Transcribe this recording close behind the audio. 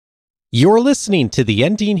You're listening to the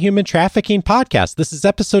Ending Human Trafficking podcast. This is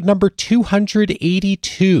episode number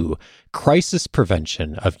 282, Crisis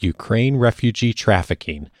Prevention of Ukraine Refugee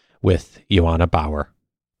Trafficking with Joanna Bauer.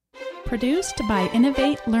 Produced by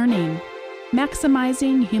Innovate Learning,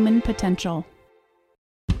 maximizing human potential.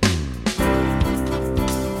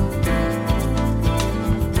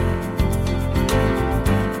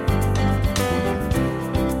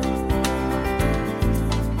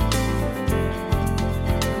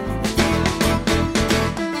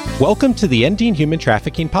 Welcome to the Ending Human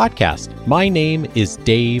Trafficking podcast. My name is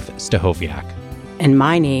Dave Stachowiak. And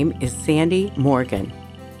my name is Sandy Morgan.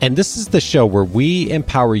 And this is the show where we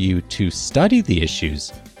empower you to study the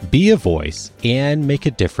issues, be a voice, and make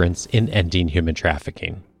a difference in ending human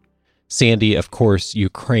trafficking. Sandy, of course,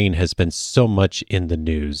 Ukraine has been so much in the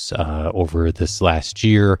news over this last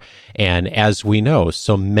year. And as we know,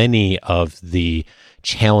 so many of the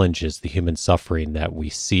challenges, the human suffering that we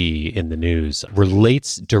see in the news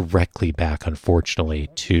relates directly back, unfortunately,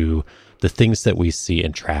 to the things that we see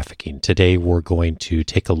in trafficking. Today, we're going to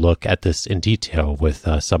take a look at this in detail with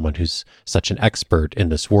someone who's such an expert in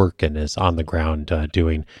this work and is on the ground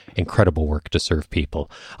doing incredible work to serve people.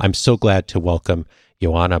 I'm so glad to welcome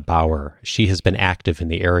Joanna Bauer. She has been active in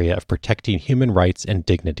the area of protecting human rights and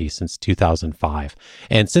dignity since 2005.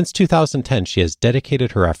 And since 2010, she has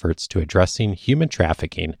dedicated her efforts to addressing human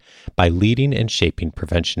trafficking by leading and shaping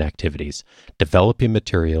prevention activities, developing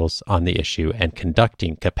materials on the issue, and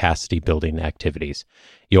conducting capacity building activities.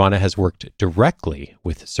 Joanna has worked directly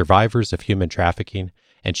with survivors of human trafficking,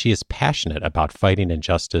 and she is passionate about fighting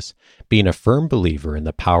injustice, being a firm believer in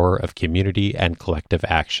the power of community and collective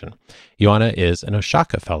action. Joanna is an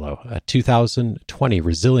Oshaka Fellow, a 2020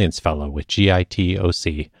 Resilience Fellow with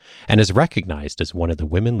GITOC, and is recognized as one of the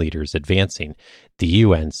women leaders advancing the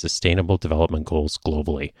UN Sustainable Development Goals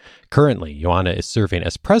globally. Currently, Joanna is serving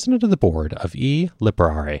as president of the board of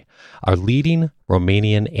eLiberare, our leading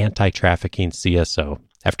Romanian anti-trafficking CSO,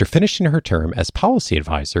 after finishing her term as policy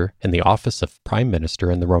advisor in the Office of Prime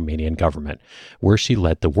Minister in the Romanian government, where she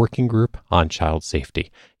led the working group on child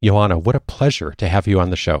safety. Joanna, what a pleasure to have you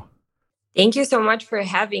on the show. Thank you so much for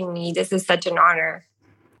having me. This is such an honor.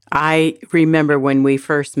 I remember when we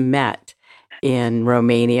first met in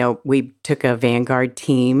Romania, we took a Vanguard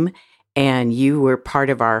team, and you were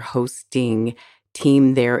part of our hosting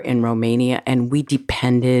team there in Romania, and we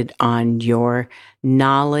depended on your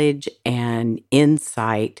knowledge and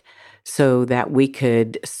insight so that we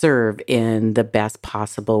could serve in the best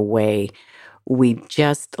possible way. We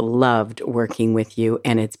just loved working with you,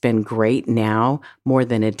 and it's been great now, more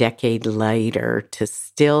than a decade later, to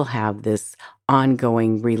still have this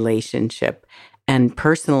ongoing relationship. And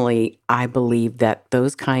personally, I believe that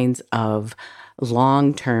those kinds of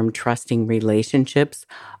long-term trusting relationships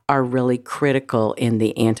are really critical in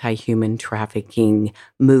the anti-human trafficking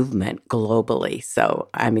movement globally. So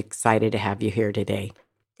I'm excited to have you here today.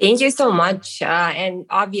 Thank you so much. And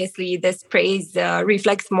obviously, this praise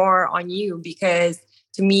reflects more on you because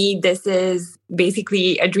to me, this is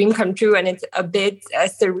basically a dream come true. And it's a bit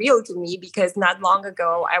surreal to me because not long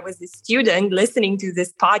ago, I was a student listening to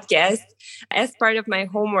this podcast as part of my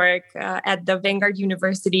homework at the Vanguard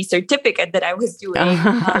University certificate that I was doing,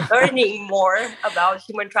 learning more about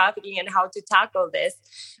human trafficking and how to tackle this.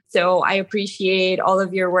 So I appreciate all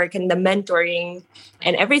of your work and the mentoring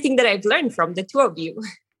and everything that I've learned from the two of you.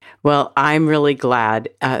 Well, I'm really glad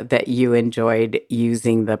that you enjoyed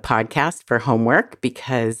using the podcast for homework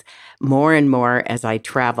because more and more as I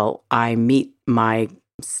travel, I meet my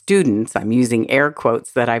students, I'm using air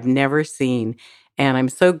quotes, that I've never seen. And I'm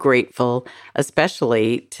so grateful,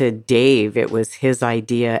 especially to Dave. It was his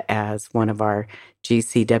idea as one of our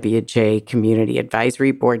GCWJ Community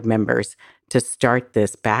Advisory Board members to start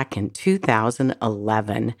this back in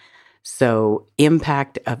 2011. So,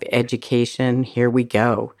 impact of education, here we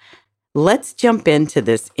go. Let's jump into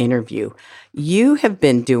this interview. You have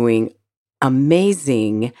been doing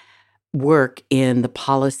amazing work in the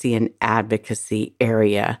policy and advocacy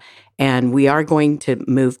area, and we are going to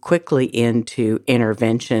move quickly into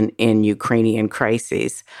intervention in Ukrainian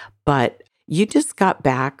crises. But you just got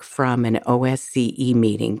back from an OSCE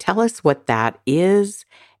meeting. Tell us what that is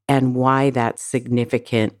and why that's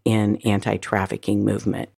significant in anti-trafficking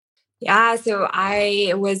movement. Yeah, so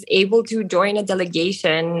I was able to join a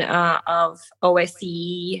delegation of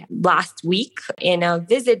OSCE last week in a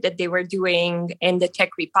visit that they were doing in the Czech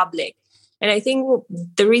Republic. And I think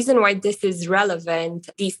the reason why this is relevant,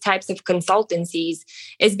 these types of consultancies,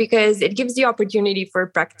 is because it gives the opportunity for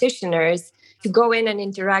practitioners to go in and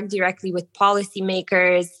interact directly with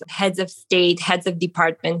policymakers, heads of state, heads of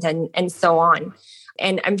department, and so on.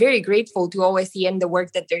 And I'm very grateful to OSCE and the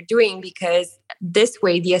work that they're doing, because this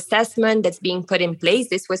way, the assessment that's being put in place,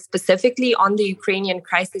 this was specifically on the Ukrainian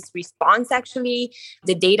crisis response, actually.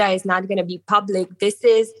 The data is not going to be public. This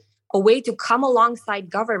is a way to come alongside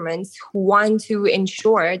governments who want to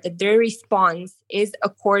ensure that their response is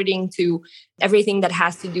according to everything that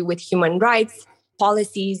has to do with human rights,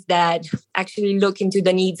 policies that actually look into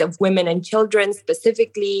the needs of women and children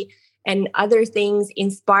specifically, and other things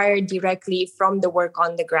inspired directly from the work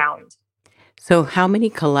on the ground. So, how many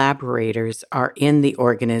collaborators are in the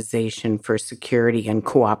Organization for Security and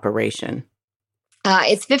Cooperation?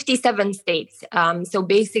 It's 57 states. So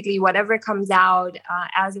basically, whatever comes out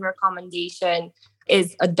as a recommendation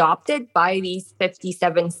is adopted by these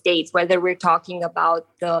 57 states, whether we're talking about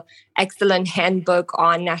the excellent handbook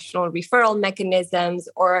on national referral mechanisms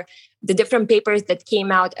or the different papers that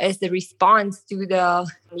came out as the response to the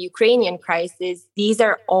Ukrainian crisis. These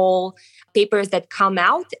are all papers that come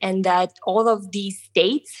out and that all of these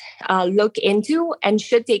states look into and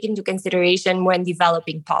should take into consideration when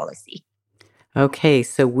developing policy. Okay,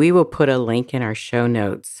 so we will put a link in our show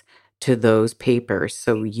notes to those papers.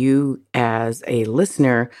 So you, as a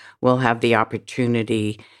listener, will have the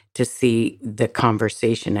opportunity to see the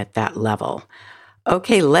conversation at that level.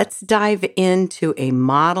 Okay, let's dive into a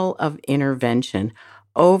model of intervention.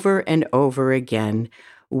 Over and over again,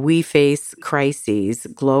 we face crises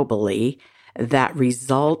globally that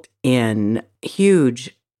result in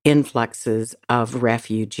huge influxes of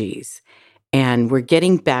refugees. And we're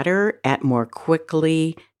getting better at more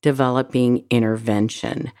quickly developing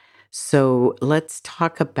intervention. So let's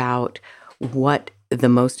talk about what the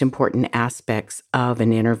most important aspects of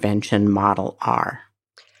an intervention model are.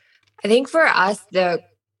 I think for us, the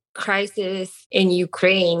crisis in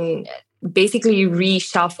Ukraine basically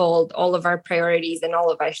reshuffled all of our priorities and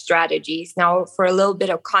all of our strategies. Now, for a little bit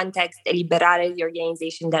of context, Eliberare, the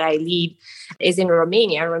organization that I lead, is in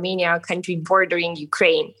Romania, a country bordering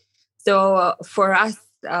Ukraine. So for us,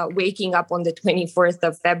 waking up on the 24th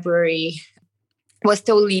of February was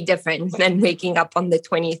totally different than waking up on the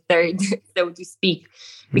 23rd, so to speak,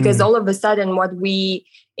 because all of a sudden what we,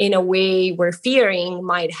 in a way, were fearing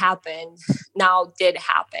might happen now did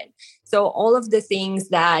happen. So all of the things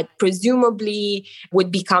that presumably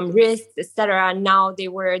would become risks, etc., now they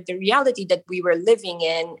were the reality that we were living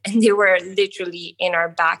in, and they were literally in our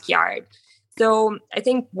backyard. So I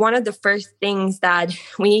think one of the first things that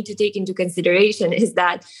we need to take into consideration is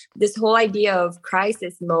that this whole idea of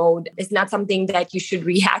crisis mode is not something that you should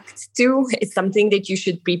react to. It's something that you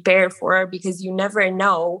should prepare for, because you never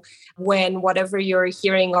know when whatever you're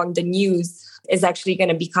hearing on the news is actually going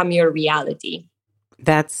to become your reality.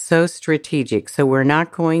 That's so strategic. So we're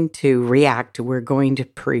not going to react, we're going to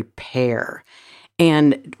prepare.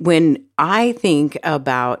 And when I think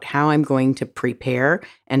about how I'm going to prepare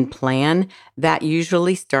and plan, that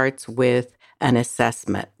usually starts with an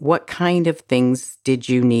assessment. What kind of things did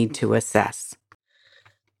you need to assess?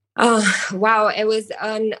 Wow, it was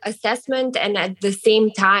an assessment. And at the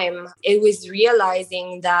same time, it was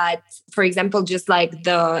realizing that, for example, just like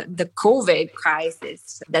the COVID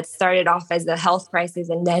crisis that started off as a health crisis,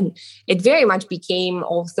 and then it very much became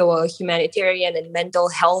also a humanitarian and mental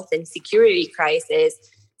health and security crisis.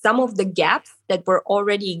 Some of the gaps that were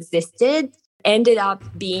already existed ended up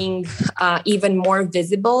being even more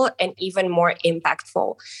visible and even more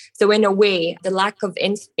impactful. So in a way, the lack of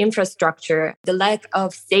infrastructure, the lack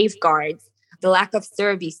of safeguards, the lack of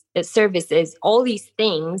services, all these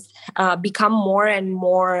things become more and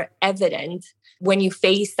more evident when you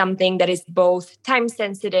face something that is both time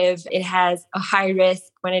sensitive, it has a high risk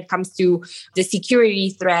when it comes to the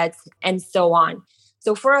security threats, and so on.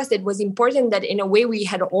 So for us, it was important that in a way we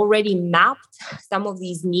had already mapped some of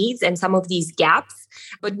these needs and some of these gaps,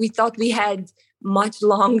 but we thought we had much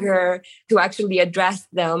longer to actually address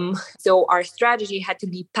them. So our strategy had to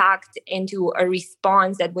be packed into a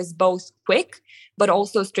response that was both quick, but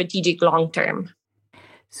also strategic long-term.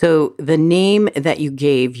 So the name that you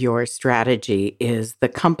gave your strategy is the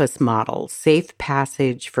Compass Model, Safe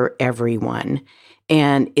Passage for Everyone.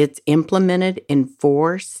 And it's implemented in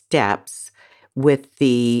 4 steps with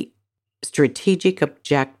the strategic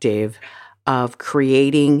objective of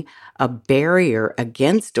creating a barrier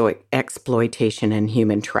against exploitation and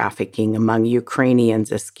human trafficking among Ukrainians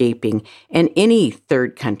escaping and any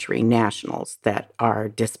third country nationals that are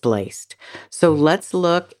displaced. So let's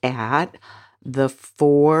look at the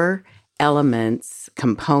 4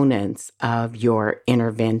 components of your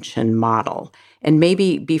intervention model. And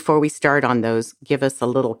maybe before we start on those, give us a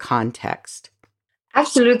little context.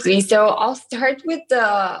 Absolutely. So I'll start with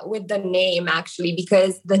the name actually,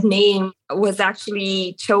 because the name was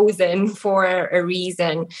actually chosen for a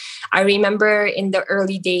reason. I remember in the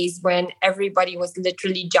early days when everybody was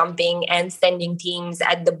literally jumping and sending teams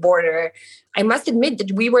at the border. I must admit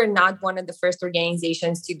that we were not one of the first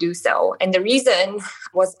organizations to do so. And the reason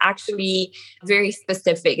was actually very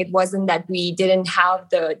specific. It wasn't that we didn't have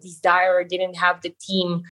the desire or didn't have the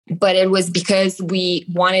team, but it was because we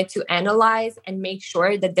wanted to analyze and make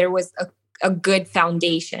sure that there was a good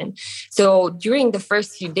foundation. So during the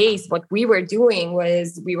first few days, what we were doing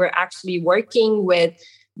was we were actually working with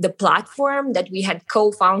the platform that we had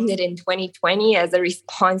co-founded in 2020 as a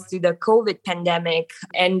response to the COVID pandemic,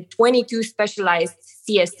 and 22 specialized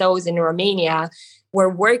CSOs in Romania were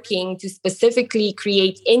working to specifically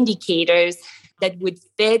create indicators that would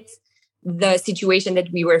fit the situation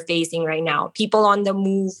that we were facing right now. People on the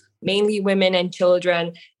move, mainly women and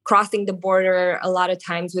children, crossing the border a lot of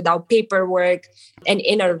times without paperwork and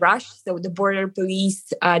in a rush. So the border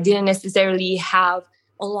police didn't necessarily have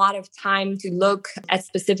a lot of time to look at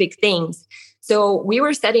specific things. So we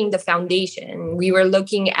were setting the foundation. We were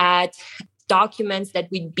looking at documents that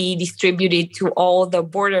would be distributed to all the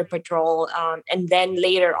border patrol, and then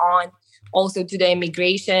later on also to the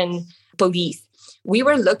immigration police. We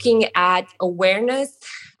were looking at awareness,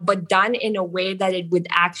 but done in a way that it would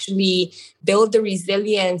actually build the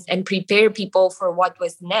resilience and prepare people for what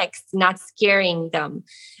was next, not scaring them.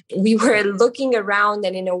 We were looking around,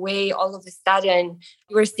 and in a way, all of a sudden,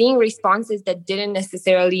 we were seeing responses that didn't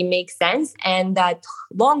necessarily make sense and that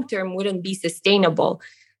long-term wouldn't be sustainable.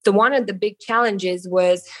 So one of the big challenges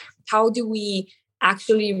was, how do we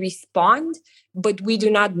actually respond, but we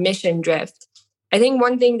do not mission drift? I think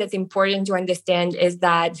one thing that's important to understand is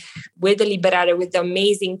that with the Liberare, with the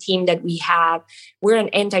amazing team that we have, we're an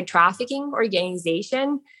anti-trafficking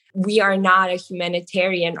organization. We are not a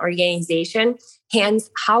humanitarian organization. Hence,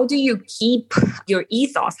 how do you keep your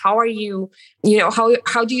ethos? How are you,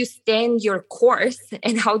 how do you stand your course?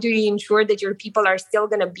 And how do you ensure that your people are still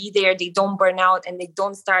going to be there, they don't burn out, and they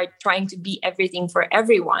don't start trying to be everything for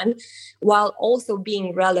everyone, while also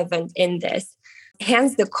being relevant in this?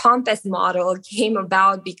 Hence, the Compass model came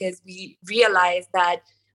about because we realized that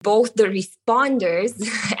both the responders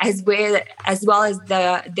as well as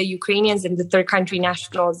the Ukrainians and the third country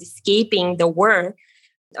nationals escaping the war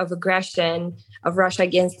of aggression of Russia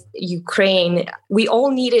against Ukraine, we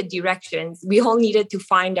all needed directions. We all needed to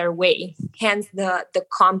find our way. Hence the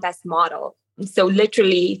Compass model. So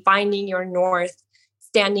literally finding your north,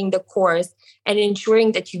 standing the course, and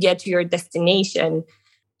ensuring that you get to your destination.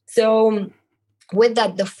 So with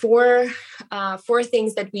that, the four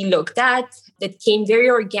things that we looked at that came very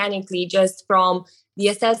organically just from the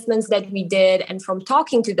assessments that we did and from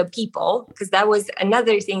talking to the people, because that was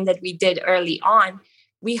another thing that we did early on.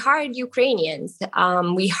 We hired Ukrainians.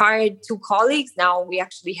 We hired 2 colleagues. Now we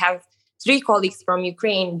actually have 3 colleagues from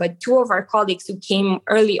Ukraine, but 2 of our colleagues who came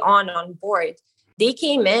early on board, they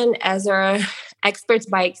came in as our experts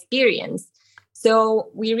by experience. So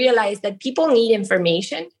we realized that people need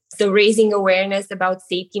information. So raising awareness about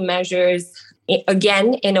safety measures,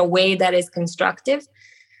 again, in a way that is constructive.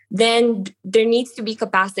 Then there needs to be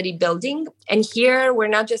capacity building. And here we're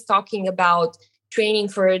not just talking about training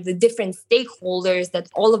for the different stakeholders that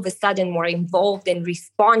all of a sudden were involved in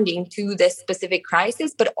responding to this specific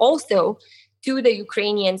crisis, but also to the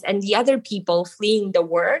Ukrainians and the other people fleeing the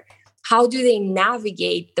war. How do they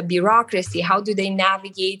navigate the bureaucracy? How do they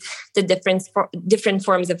navigate the different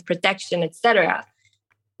forms of protection, etc.?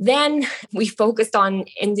 Then we focused on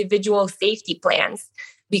individual safety plans,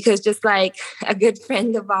 because just like a good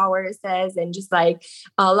friend of ours says, and just like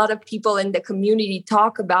a lot of people in the community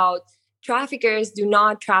talk about, traffickers do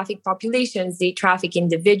not traffic populations, they traffic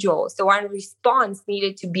individuals. So our response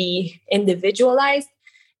needed to be individualized,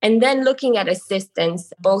 and then looking at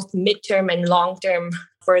assistance, both midterm and long-term,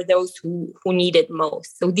 for those who need it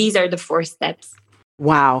most. So these are the 4 steps.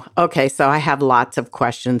 Wow. Okay. So I have lots of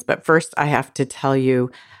questions, but first I have to tell you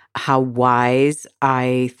how wise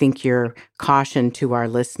I think your caution to our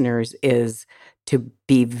listeners is to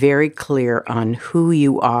be very clear on who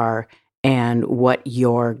you are and what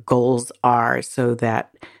your goals are, so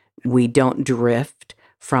that we don't drift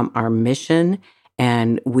from our mission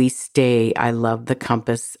and we stay. I love the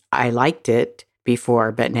compass. I liked it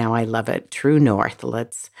before, but now I love it. True north.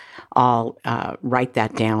 Let's all write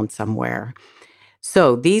that down somewhere.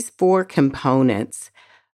 So these 4 components,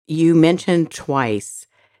 you mentioned twice,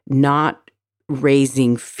 not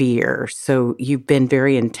raising fear. So you've been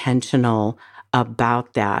very intentional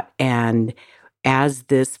about that. And as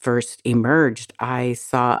this first emerged, I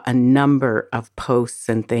saw a number of posts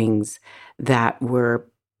and things that were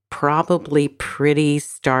probably pretty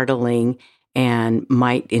startling and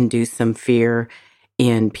might induce some fear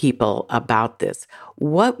in people about this.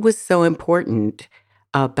 What was so important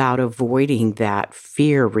about avoiding that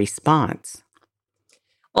fear response?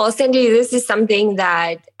 Well, Sandy, this is something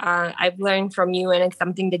that I've learned from you, and it's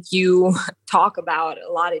something that you talk about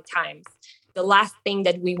a lot of times. The last thing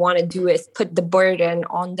that we want to do is put the burden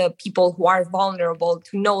on the people who are vulnerable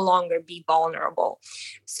to no longer be vulnerable.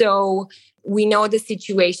 So we know the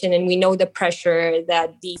situation and we know the pressure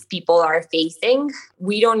that these people are facing.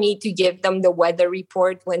 We don't need to give them the weather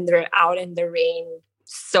report when they're out in the rain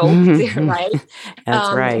soaked, right?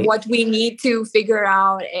 That's right. What we need to figure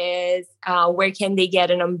out is where can they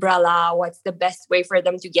get an umbrella? What's the best way for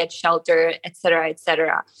them to get shelter, et cetera, et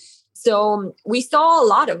cetera. So we saw a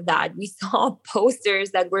lot of that. We saw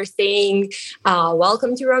posters that were saying,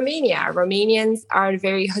 welcome to Romania. Romanians are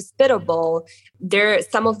very hospitable.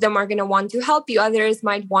 Some of them are going to want to help you. Others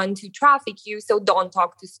might want to traffic you. So don't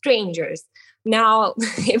talk to strangers. Now,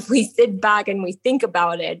 if we sit back and we think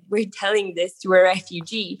about it, we're telling this to a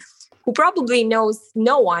refugee who probably knows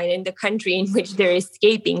no one in the country in which they're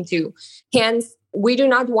escaping to. Hence, we do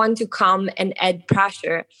not want to come and add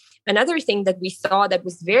pressure. Another thing that we saw that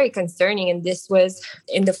was very concerning, and this was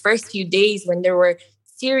in the first few days when there were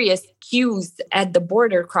serious queues at the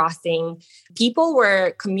border crossing, people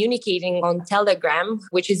were communicating on Telegram,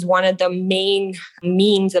 which is one of the main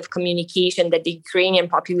means of communication that the Ukrainian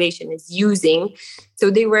population is using.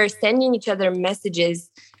 So they were sending each other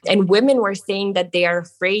messages, and women were saying that they are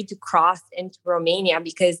afraid to cross into Romania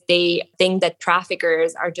because they think that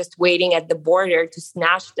traffickers are just waiting at the border to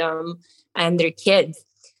snatch them and their kids.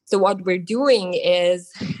 So what we're doing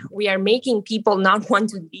is we are making people not want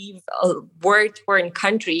to leave war-torn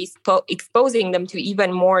countries, exposing them to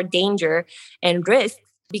even more danger and risk,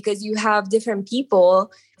 because you have different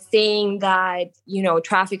people saying that,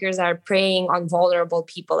 traffickers are preying on vulnerable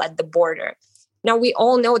people at the border. Now, we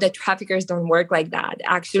all know that traffickers don't work like that.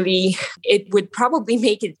 Actually, it would probably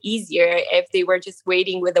make it easier if they were just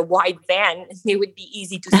waiting with a white van. They would be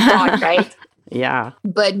easy to spot, right? Yeah.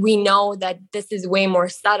 But we know that this is way more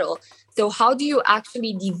subtle. So how do you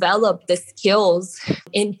actually develop the skills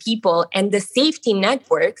in people and the safety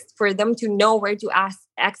networks for them to know where to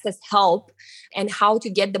access help and how to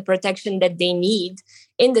get the protection that they need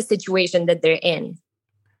in the situation that they're in?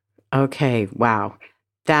 Okay. Wow.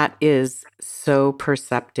 That is so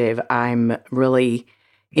perceptive. I'm really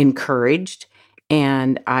encouraged,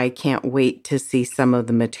 and I can't wait to see some of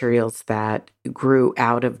the materials that grew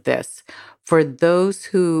out of this. For those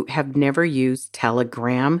who have never used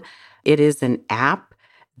Telegram, it is an app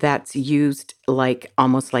that's used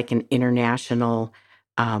almost like an international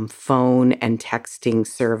phone and texting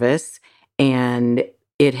service, and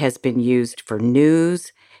it has been used for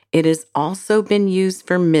news. It has also been used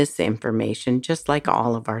for misinformation, just like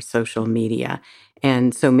all of our social media.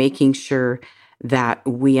 And so making sure that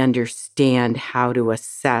we understand how to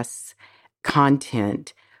assess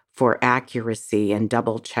content for accuracy and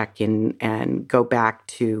double check and go back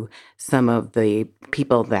to some of the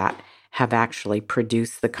people that have actually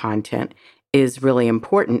produced the content is really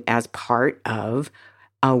important as part of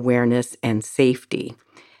awareness and safety.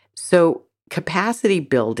 So capacity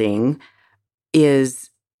building is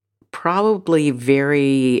probably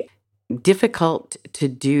very difficult to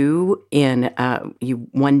do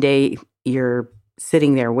one day you're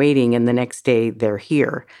sitting there waiting and the next day they're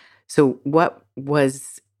here. So what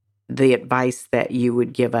was the advice that you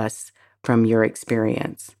would give us from your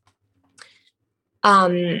experience?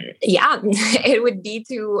 It would be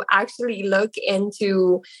to actually look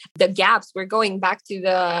into the gaps. We're going back to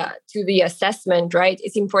the assessment, right?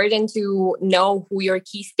 It's important to know who your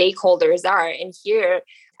key stakeholders are. And here,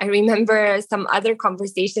 I remember some other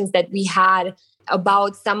conversations that we had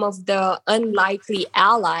about some of the unlikely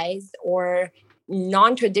allies or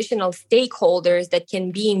non-traditional stakeholders that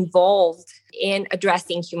can be involved in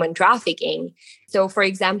addressing human trafficking. So, for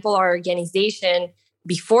example, our organization,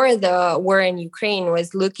 before the war in Ukraine,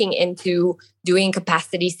 was looking into doing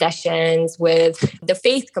capacity sessions with the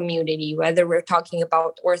faith community, whether we're talking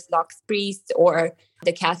about Orthodox priests or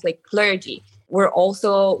the Catholic clergy.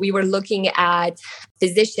 We were looking at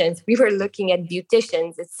physicians, we were looking at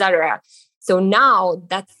beauticians, etc. So now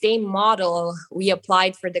that same model we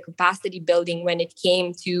applied for the capacity building when it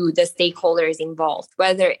came to the stakeholders involved,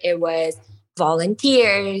 whether it was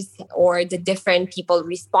volunteers or the different people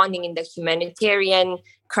responding in the humanitarian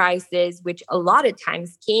crisis, which a lot of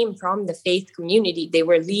times came from the faith community. They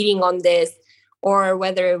were leading on this, or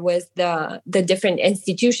whether it was the different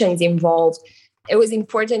institutions involved. it was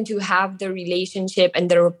important to have the relationship and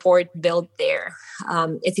the rapport built there.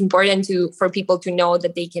 It's important for people to know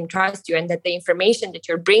that they can trust you and that the information that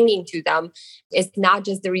you're bringing to them is not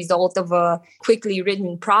just the result of a quickly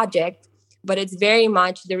written project, but it's very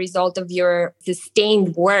much the result of your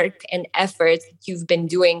sustained work and efforts that you've been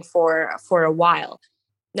doing for a while.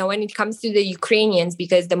 Now, when it comes to the Ukrainians,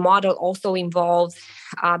 because the model also involves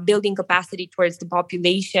building capacity towards the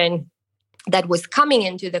population that was coming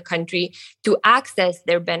into the country to access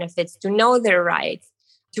their benefits, to know their rights,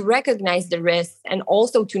 to recognize the risks, and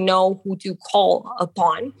also to know who to call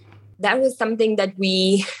upon. That was something that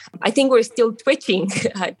I think we're still twitching,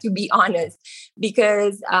 to be honest,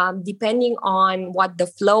 because depending on what the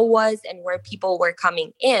flow was and where people were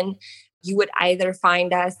coming in, you would either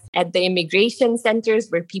find us at the immigration centers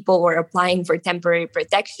where people were applying for temporary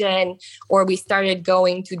protection, or we started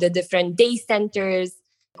going to the different day centers,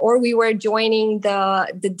 or we were joining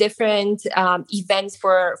the different events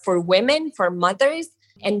for women, for mothers,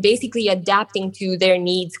 and basically adapting to their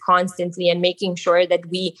needs constantly and making sure that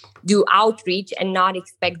we do outreach and not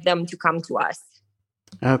expect them to come to us.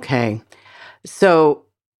 Okay. So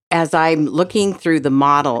as I'm looking through the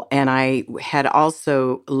model, and I had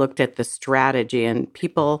also looked at the strategy, and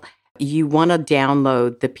people, you want to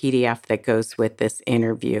download the PDF that goes with this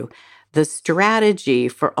interview. The strategy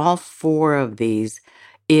for all four of these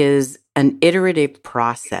is an iterative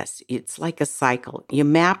process. It's like a cycle. You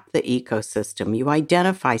map the ecosystem, you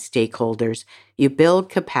identify stakeholders, you build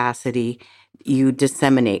capacity, you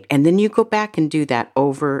disseminate, and then you go back and do that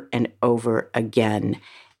over and over again.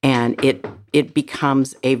 And it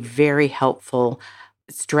becomes a very helpful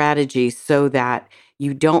strategy so that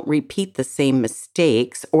you don't repeat the same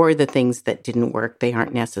mistakes, or the things that didn't work, they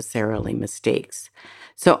aren't necessarily mistakes.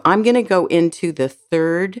 So I'm going to go into the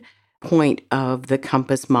third point of the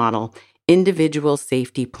Compass model, individual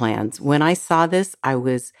safety plans. When I saw this, I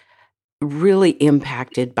was really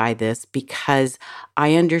impacted by this because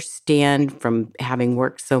I understand from having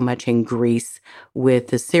worked so much in Greece with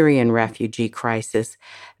the Syrian refugee crisis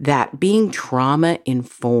that being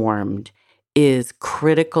trauma-informed is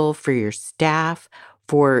critical for your staff,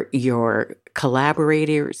 for your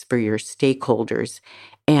collaborators, for your stakeholders.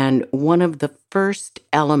 And one of the first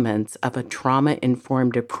elements of a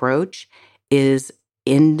trauma-informed approach is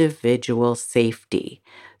individual safety.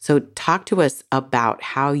 So talk to us about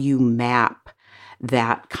how you map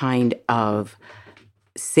that kind of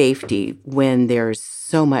safety when there's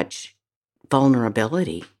so much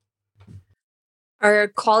vulnerability. Our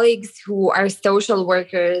colleagues who are social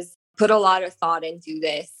workers put a lot of thought into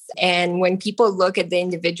this. And when people look at the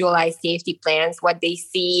individualized safety plans, what they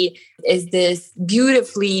see is this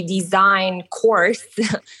beautifully designed course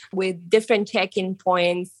with different check-in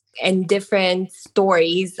points and different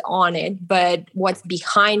stories on it. But what's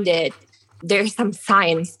behind it, there's some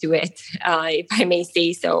science to it, if I may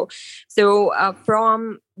say so. So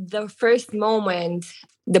from the first moment,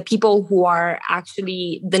 the people who are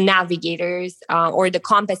actually the navigators or the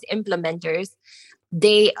Compass implementers,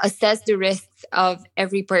 they assess the risks of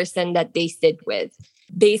every person that they sit with.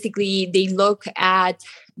 Basically, they look at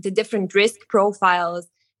the different risk profiles,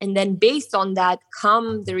 and then based on that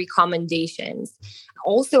come the recommendations.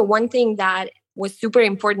 Also, one thing that was super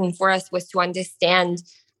important for us was to understand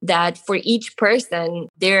that for each person,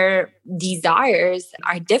 their desires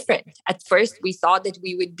are different. At first, we thought that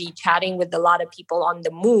we would be chatting with a lot of people on the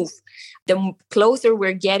move. The closer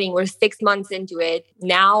we're getting, we're 6 months into it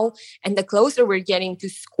now, and the closer we're getting to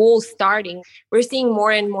school starting, we're seeing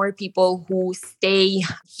more and more people who stay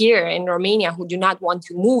here in Romania who do not want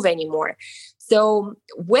to move anymore. So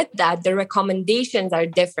with that, the recommendations are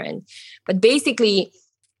different. But basically,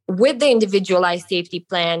 with the individualized safety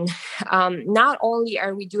plan, not only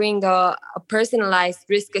are we doing a personalized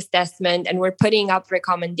risk assessment and we're putting up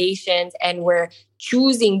recommendations and we're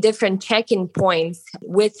choosing different check-in points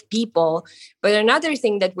with people, but another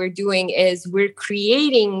thing that we're doing is we're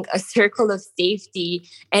creating a circle of safety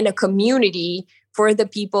and a community for the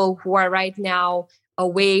people who are right now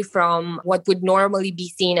away from what would normally be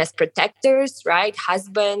seen as protectors, right?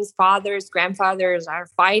 Husbands, fathers, grandfathers are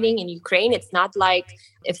fighting in Ukraine. It's not like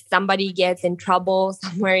if somebody gets in trouble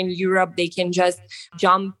somewhere in Europe, they can just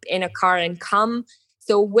jump in a car and come.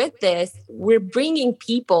 So with this, we're bringing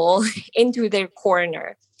people into their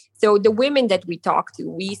corner. So the women that we talk to,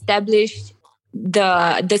 we established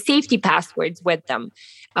the safety passwords with them.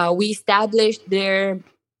 We established their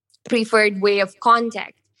preferred way of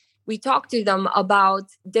contact. We talk to them about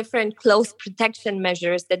different close protection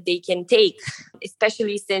measures that they can take,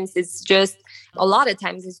 especially since it's just, a lot of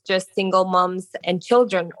times it's just single moms and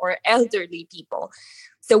children or elderly people.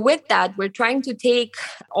 So with that, we're trying to take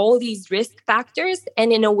all these risk factors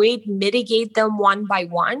and in a way mitigate them one by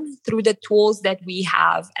one through the tools that we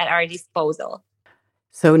have at our disposal.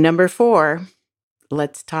 So number 4,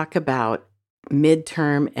 let's talk about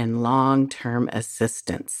midterm and long-term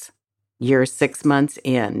assistance. You're 6 months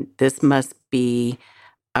in. This must be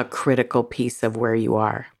a critical piece of where you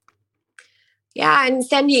are. Yeah. And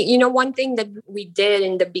Sandy, one thing that we did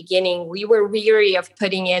in the beginning, we were weary of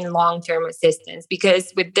putting in long-term assistance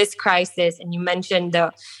because with this crisis, and you mentioned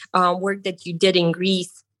the work that you did in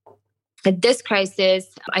Greece, at this crisis,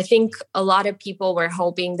 I think a lot of people were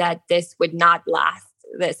hoping that this would not last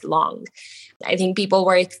this long. I think people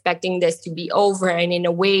were expecting this to be over. And in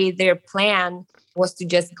a way, their plan was to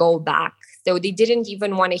just go back. So they didn't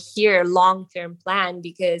even want to hear long-term plan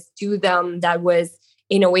because to them, that was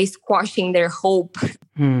in a way squashing their hope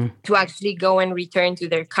to actually go and return to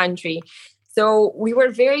their country. So we were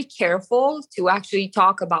very careful to actually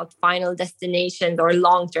talk about final destinations or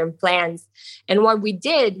long-term plans. And what we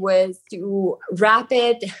did was to wrap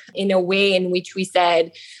it in a way in which we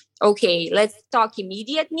said, okay, let's talk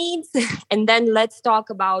immediate needs, and then let's talk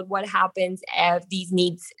about what happens if these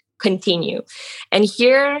needs continue. And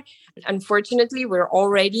here, unfortunately, we're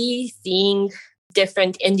already seeing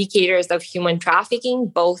different indicators of human trafficking,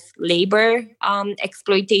 both labor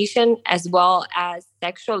exploitation as well as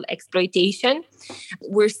sexual exploitation.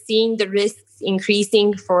 We're seeing the risks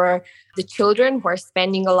increasing for the children who are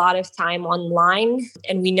spending a lot of time online.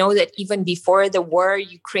 And we know that even before the war,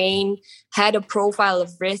 Ukraine had a profile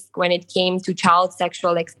of risk when it came to child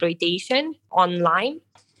sexual exploitation online.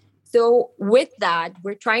 So with that,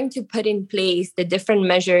 we're trying to put in place the different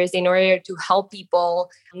measures in order to help people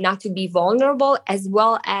not to be vulnerable, as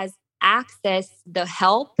well as access the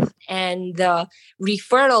help and the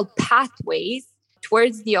referral pathways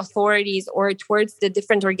towards the authorities or towards the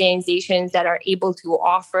different organizations that are able to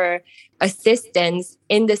offer assistance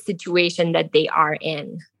in the situation that they are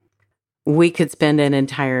in. We could spend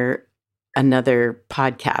another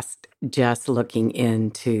podcast just looking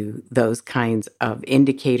into those kinds of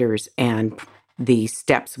indicators and the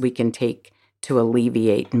steps we can take to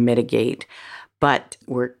alleviate and mitigate. But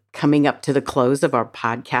we're coming up to the close of our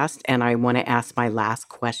podcast, and I want to ask my last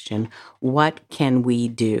question. What can we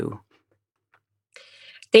do?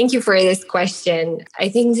 Thank you for this question. I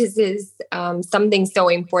think this is something so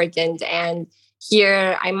important. And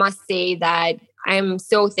here I must say that I'm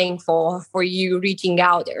so thankful for you reaching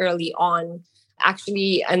out early on.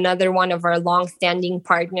 Actually, another one of our longstanding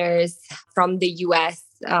partners from the US,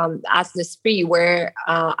 Atlas Free, were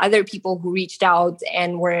other people who reached out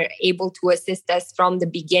and were able to assist us from the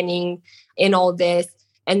beginning in all this.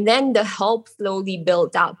 And then the help slowly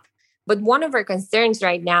built up. But one of our concerns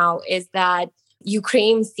right now is that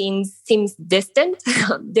Ukraine seems distant.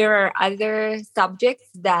 There are other subjects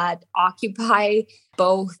that occupy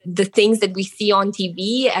both the things that we see on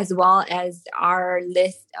TV as well as our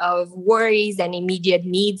list of worries and immediate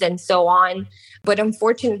needs and so on. But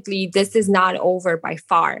unfortunately, this is not over by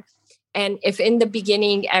far. And if in the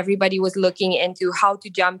beginning, everybody was looking into how to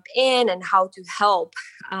jump in and how to help,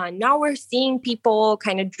 now we're seeing people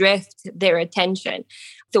kind of drift their attention.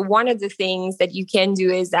 So one of the things that you can do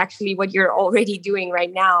is actually what you're already doing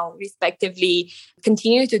right now, respectively,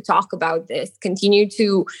 continue to talk about this, continue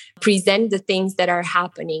to present the things that are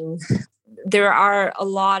happening. There are a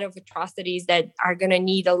lot of atrocities that are going to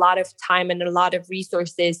need a lot of time and a lot of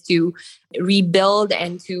resources to rebuild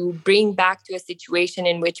and to bring back to a situation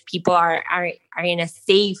in which people are in a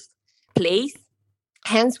safe place.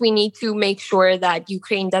 Hence, we need to make sure that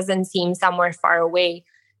Ukraine doesn't seem somewhere far away,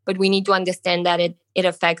 but we need to understand that it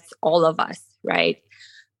affects all of us, right?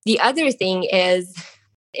 The other thing is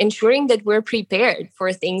ensuring that we're prepared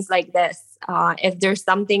for things like this. If there's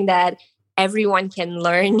something that everyone can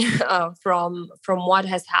learn from what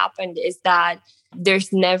has happened, is that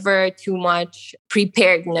there's never too much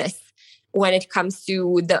preparedness when it comes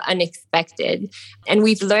to the unexpected. And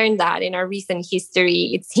we've learned that in our recent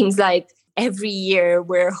history. It seems like every year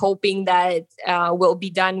we're hoping that we'll be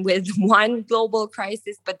done with one global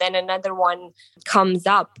crisis, but then another one comes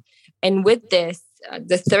up. And with this,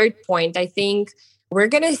 the third point, I think we're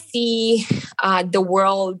going to see the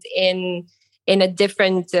world in a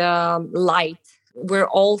different light. We're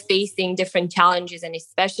all facing different challenges, and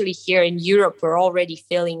especially here in Europe, we're already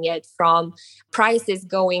feeling it, from prices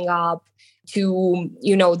going up to,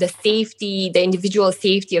 the individual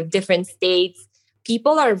safety of different states.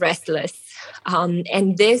 People are restless,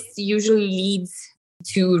 and this usually leads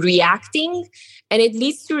to reacting, and it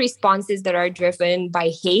leads to responses that are driven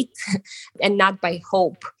by hate and not by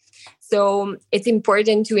hope. So it's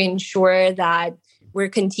important to ensure that we're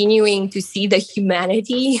continuing to see the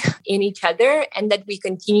humanity in each other and that we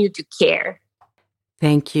continue to care.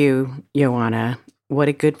 Thank you, Ioana. What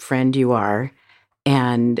a good friend you are.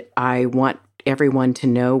 And I want everyone to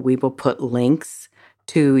know we will put links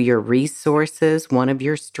to your resources. One of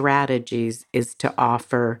your strategies is to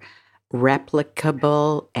offer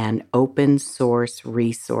replicable and open source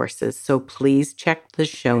resources. So please check the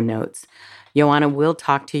show notes. Ioana, we'll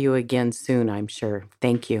talk to you again soon, I'm sure.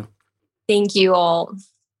 Thank you. Thank you all.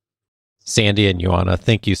 Sandy and Ioana,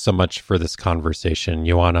 thank you so much for this conversation.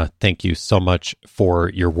 Ioana, thank you so much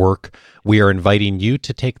for your work. We are inviting you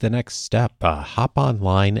to take the next step. Hop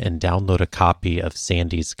online and download a copy of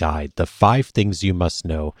Sandy's guide, The 5 Things You Must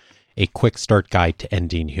Know, a quick start guide to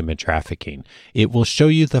ending human trafficking. It will show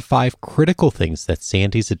you the 5 critical things that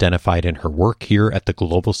Sandy's identified in her work here at the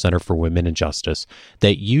Global Center for Women and Justice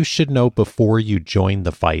that you should know before you join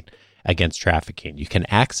the fight against trafficking. You can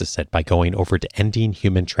access it by going over to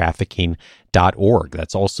endinghumantrafficking.org.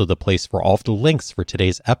 That's also the place for all of the links for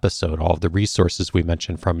today's episode, all of the resources we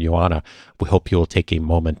mentioned from Ioana. We hope you will take a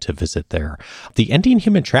moment to visit there. The Ending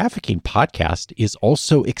Human Trafficking podcast is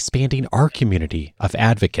also expanding our community of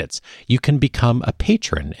advocates. You can become a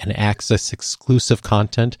patron and access exclusive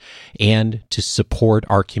content and to support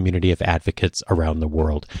our community of advocates around the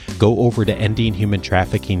world. Go over to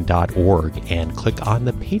endinghumantrafficking.org and click on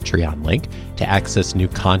the Patreon link to access new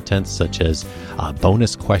content such as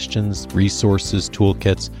bonus questions, resources,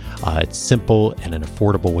 toolkits. It's simple and an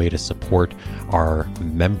affordable way to support our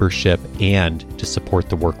membership and to support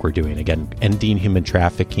the work we're doing. Again,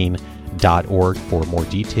 endinghumantrafficking.org for more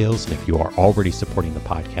details. And if you are already supporting the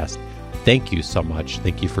podcast, thank you so much.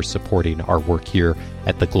 Thank you for supporting our work here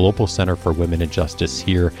at the Global Center for Women and Justice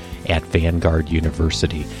here at Vanguard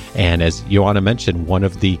University. And as Ioana mentioned, one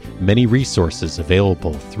of the many resources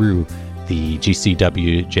available through the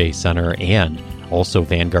GCWJ Center and also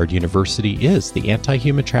Vanguard University is the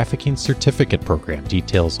Anti-Human Trafficking Certificate Program.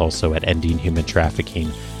 Details also at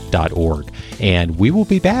endinghumantrafficking.org. And we will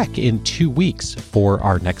be back in 2 weeks for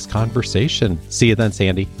our next conversation. See you then,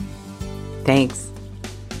 Sandy. Thanks.